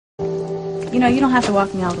You know, you don't have to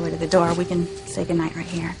walk me all the way to the door. We can say goodnight right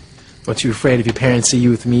here. Aren't you afraid if your parents see you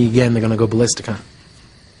with me again, they're gonna go ballistic, huh?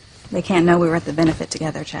 They can't know we were at the benefit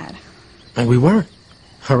together, Chad. And we weren't.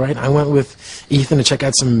 All right, I went with Ethan to check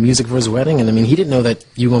out some music for his wedding, and I mean, he didn't know that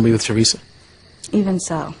you were gonna be with Teresa. Even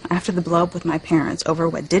so, after the blow-up with my parents over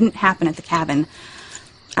what didn't happen at the cabin,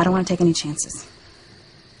 I don't want to take any chances.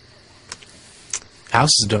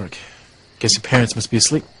 House is dark. Guess your parents must be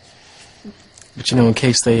asleep. But you know, in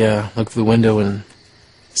case they look through the window and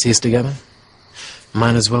see us together,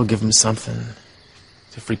 might as well give them something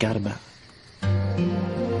to freak out about.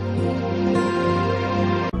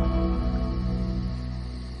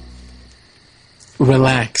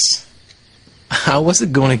 Relax. I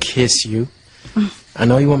wasn't going to kiss you. I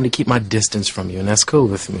know you want me to keep my distance from you, and that's cool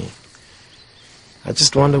with me. I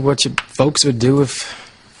just wonder what your folks would do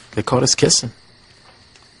if they caught us kissing.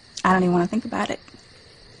 I don't even want to think about it.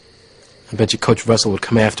 I bet you Coach Russell would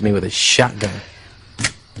come after me with a shotgun.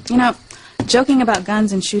 You know, joking about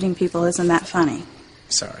guns and shooting people isn't that funny.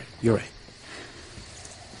 Sorry, you're right.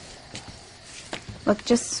 Look,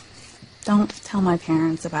 just don't tell my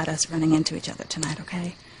parents about us running into each other tonight,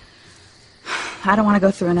 okay? I don't want to go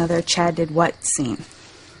through another Chad did what scene,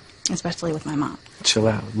 especially with my mom. Chill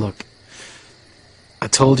out. Look, I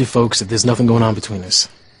told you folks that there's nothing going on between us,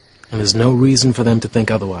 and there's no reason for them to think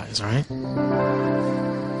otherwise, all right?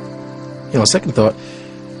 You know, second thought,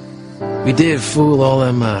 we did fool all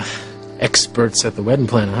them experts at the wedding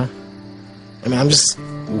planner, huh? I mean, I'm just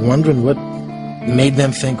wondering what made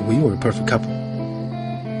them think we were a perfect couple.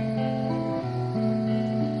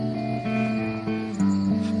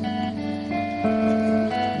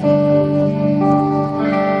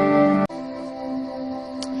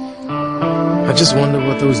 I just wonder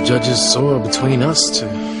what those judges saw between us to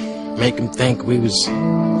make them think we was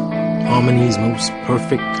Harmony's most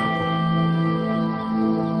perfect couple.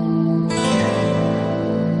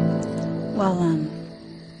 Well,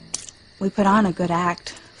 we put on a good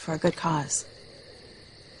act for a good cause.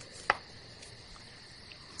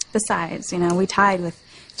 Besides, you know, we tied with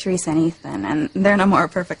Teresa and Ethan, and they're no more a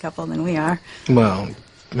perfect couple than we are. Well,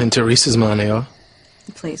 in Teresa's mind they are.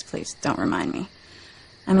 Please, please, don't remind me.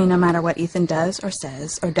 I mean, no matter what Ethan does or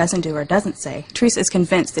says or doesn't do or doesn't say, Teresa is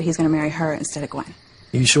convinced that he's going to marry her instead of Gwen.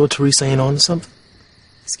 You sure Teresa ain't on to something?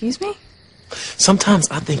 Excuse me? Sometimes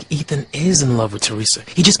I think Ethan is in love with Teresa.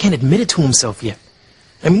 He just can't admit it to himself yet.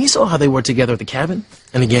 I mean, you saw how they were together at the cabin,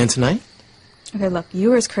 and again tonight. Okay, look,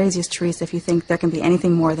 you are as crazy as Teresa if you think there can be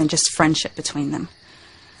anything more than just friendship between them.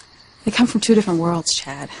 They come from two different worlds,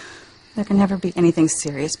 Chad. There can never be anything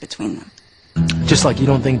serious between them. Just like you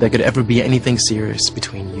don't think there could ever be anything serious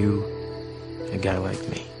between you and a guy like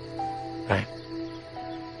me, right?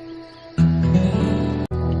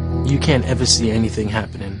 You can't ever see anything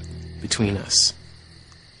happening between us.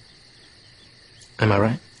 Am I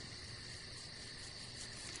right?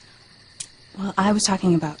 Well, I was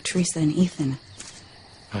talking about Teresa and Ethan.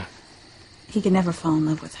 Huh. He could never fall in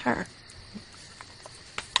love with her.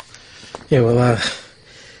 Yeah, well,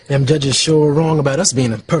 them judges sure were wrong about us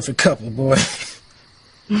being a perfect couple, boy.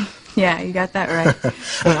 Yeah, you got that right.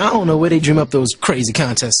 I don't know where they dream up those crazy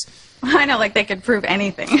contests. I know, like they could prove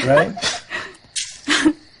anything. Right?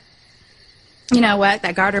 You know what?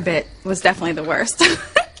 That garter bit was definitely the worst.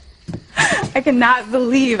 I cannot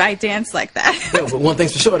believe I danced like that. Yeah, but one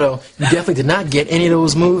thing's for sure, though. You definitely did not get any of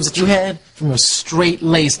those moves that you had from a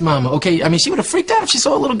straight-laced mama, okay? I mean, she would have freaked out if she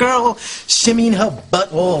saw a little girl shimmying her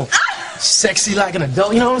butt all sexy like an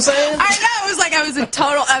adult, you know what I'm saying? I know. It was like I was a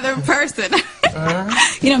total other person.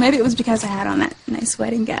 You know, maybe it was because I had on that nice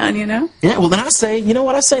wedding gown, you know? Yeah, well, then I say, you know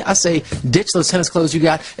what I say? I say, ditch those tennis clothes you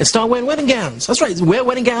got and start wearing wedding gowns. That's right. Wear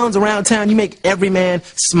wedding gowns around town. You make every man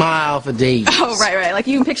smile for days. Oh, right, right. Like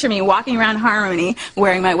you can picture me walking around Harmony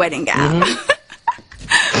wearing my wedding gown. Mm-hmm.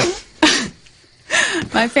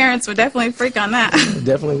 My parents would definitely freak on that. Yeah,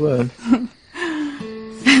 definitely would.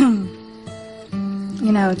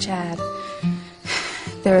 You know, Chad,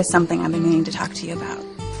 there is something I've been meaning to talk to you about.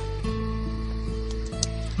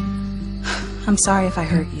 I'm sorry if I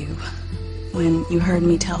hurt you when you heard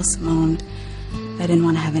me tell Simone that I didn't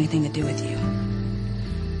want to have anything to do with you.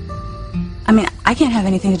 I mean, I can't have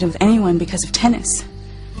anything to do with anyone because of tennis.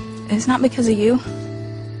 It's not because of you.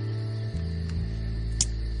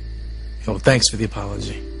 Well, thanks for the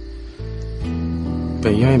apology.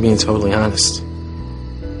 But you ain't being totally honest.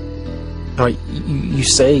 All right, you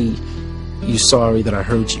say you're sorry that I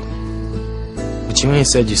hurt you. But you ain't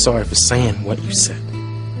said you're sorry for saying what you said.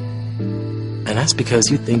 And that's because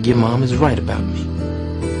you think your mom is right about me.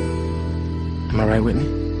 Am I right, Whitney?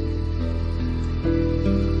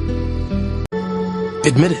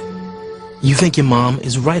 Admit it. You think your mom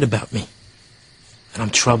is right about me. that I'm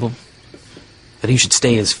trouble, that you should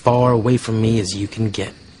stay as far away from me as you can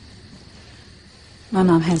get. My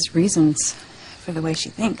mom has reasons for the way she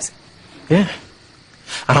thinks. Yeah.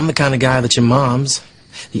 I'm the kind of guy that your mom's,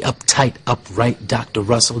 the uptight, upright Dr.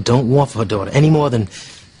 Russell, don't want for her daughter any more than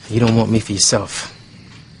you don't want me for yourself.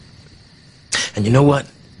 And you know what?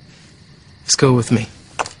 Just go with me.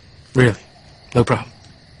 Really. No problem.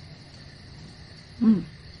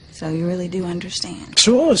 So you really do understand.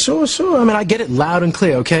 Sure. I mean, I get it loud and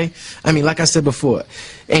clear, okay? I mean, like I said before,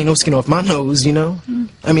 ain't no skin off my nose, you know?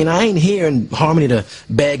 I mean, I ain't here in Harmony to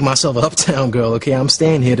bag myself an uptown girl, okay? I'm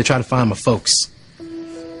staying here to try to find my folks.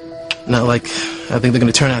 Not like I think they're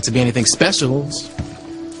gonna turn out to be anything special.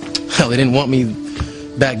 Hell, they didn't want me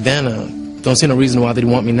back then. Don't see no reason why they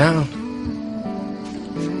want me now.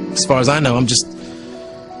 As far as I know, I'm just...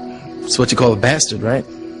 it's what you call a bastard, right?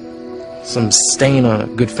 Some stain on a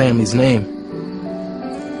good family's name.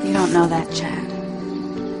 You don't know that, Chad.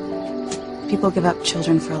 People give up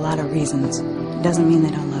children for a lot of reasons. It doesn't mean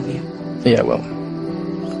they don't love you. Yeah, well,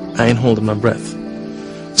 I ain't holding my breath.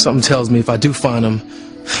 Something tells me if I do find them,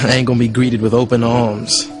 I ain't gonna be greeted with open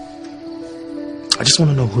arms. I just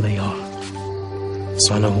want to know who they are,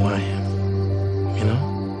 so I know who I am, you know?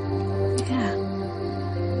 Yeah.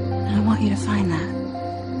 And I want you to find that.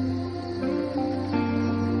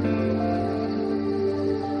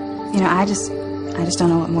 You know, I just don't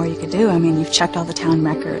know what more you could do. I mean, you've checked all the town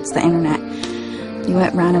records, the internet. You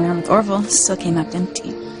went round and round with Orville, still came up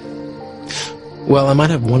empty. Well, I might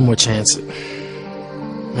have one more chance. I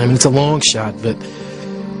mean, it's a long shot, but...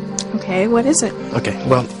 Okay, what is it? Okay,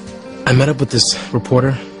 well, I met up with this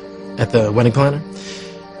reporter at the wedding planner,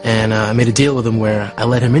 and I made a deal with him where I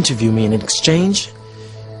let him interview me, and in exchange,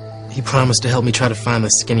 he promised to help me try to find the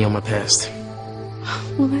skinny on my past.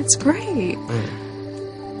 Well, that's great.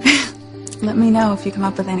 Let me know if you come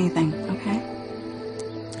up with anything, okay?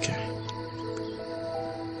 Okay.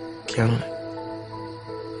 Count on it.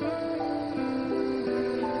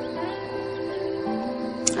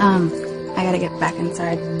 I gotta get back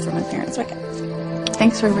inside for my parents' weekend.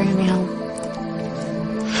 Thanks for bringing me home.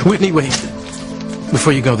 Whitney, wait.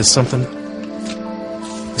 Before you go, there's something I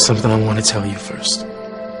want to tell you first.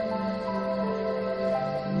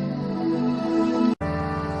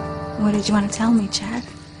 What did you want to tell me, Chad?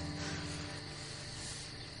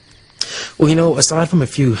 Well, you know, aside from a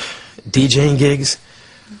few DJing gigs,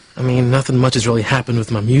 I mean, nothing much has really happened with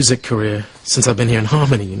my music career since I've been here in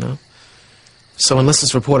Harmony, you know? So unless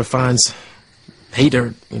this reporter finds pay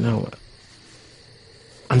dirt, you know,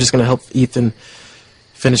 I'm just gonna help Ethan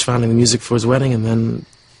finish finding the music for his wedding, and then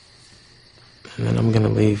I'm gonna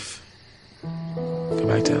leave, go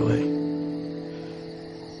back to LA.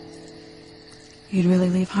 You'd really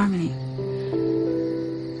leave Harmony?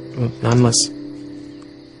 Well, not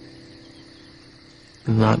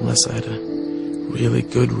unless I had a really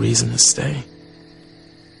good reason to stay.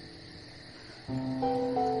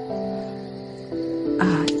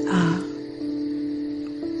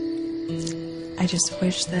 I just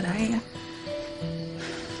wish that I...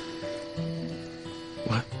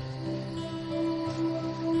 What?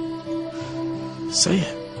 Say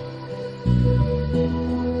it.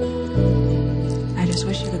 I just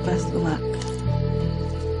wish you the best of luck.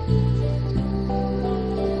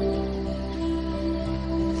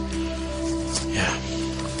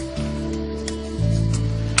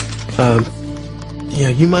 Yeah,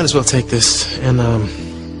 you might as well take this and,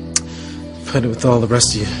 put it with all the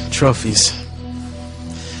rest of your trophies.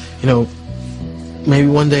 You know, maybe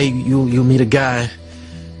one day you'll meet a guy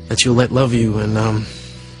that you'll let love you, and,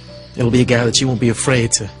 it'll be a guy that you won't be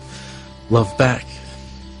afraid to love back.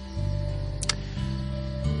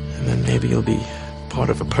 And then maybe you'll be part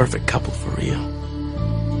of a perfect couple for real.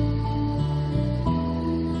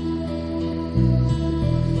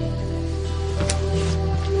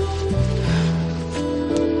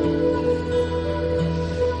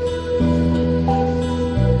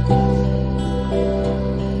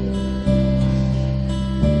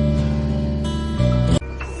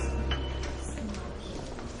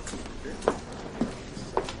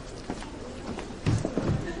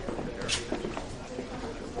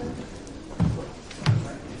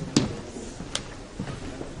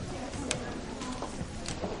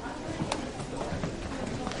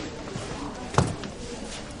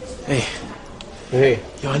 Hey. Hey.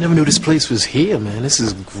 Yo, I never knew this place was here, man. This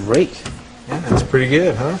is great. Yeah, it's pretty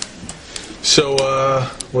good, huh? So,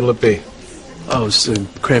 what'll it be? Oh, it's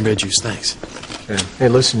cranberry juice, thanks. Yeah. Hey,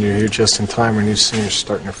 listen, you're here just in time. Our new singer's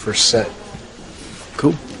starting her first set.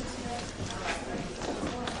 Cool.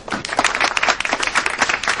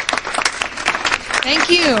 Thank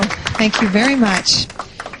you. Thank you very much.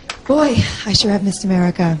 Boy, I sure have missed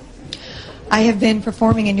America. I have been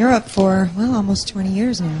performing in Europe for, well, almost 20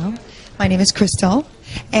 years now. My name is Crystal,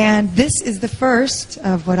 and this is the first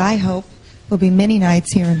of what I hope will be many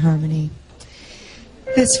nights here in Harmony.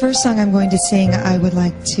 This first song I'm going to sing, I would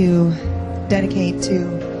like to dedicate to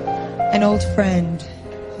an old friend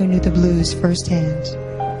who knew the blues firsthand.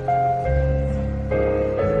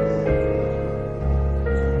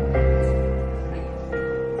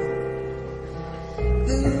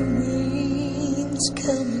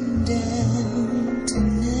 Coming down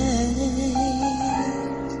tonight,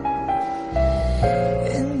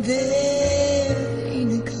 and there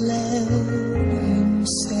ain't a cloud in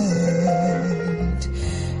sight.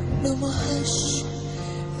 No more hush,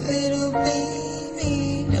 little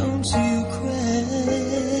baby, don't you cry.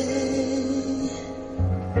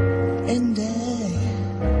 And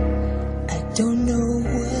I don't know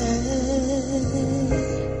why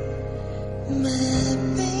my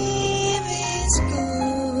baby's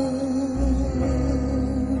gone.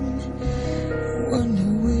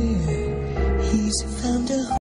 Wonder where he's found.